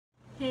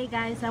Hey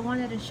guys, I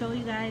wanted to show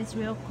you guys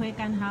real quick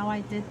on how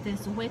I did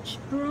this witch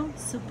broom.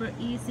 Super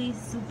easy,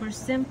 super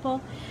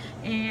simple.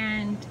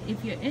 And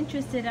if you're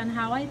interested on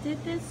how I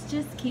did this,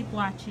 just keep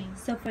watching.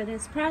 So for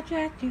this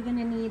project, you're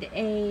gonna need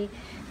a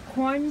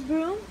corn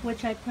broom,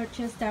 which I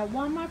purchased at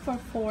Walmart for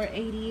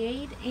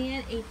 $4.88,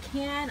 and a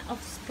can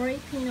of spray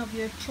paint of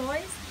your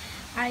choice.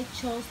 I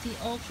chose the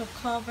Ultra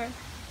Cover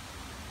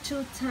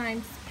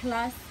 2x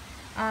plus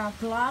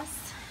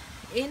gloss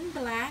in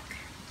black,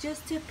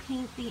 just to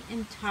paint the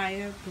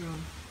entire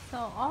broom.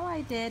 So all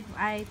I did,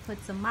 I put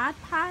some Mod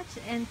Podge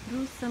and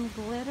threw some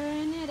glitter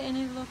in it, and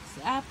it looks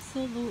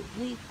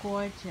absolutely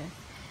gorgeous.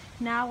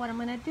 Now what I'm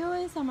gonna do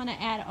is I'm gonna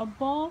add a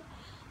bow,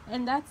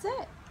 and that's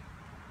it.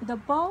 The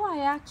bow,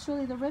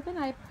 the ribbon,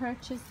 I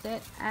purchased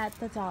it at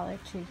the Dollar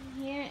Tree.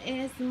 Here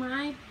is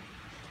my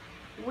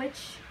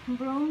witch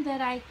broom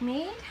that I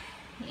made,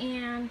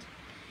 and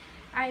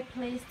I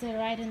placed it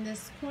right in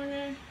this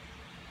corner.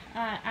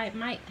 I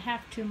might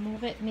have to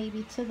move it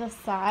maybe to the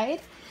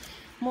side,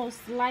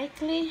 most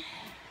likely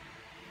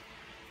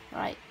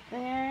right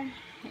there,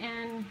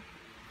 and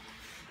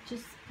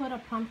just put a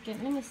pumpkin.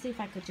 Let me see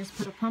if I could just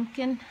put a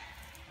pumpkin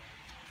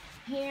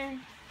here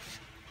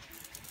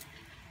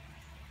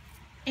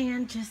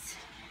and just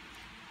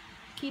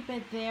keep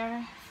it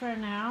there for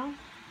now.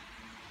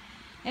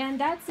 And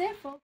that's it,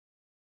 folks.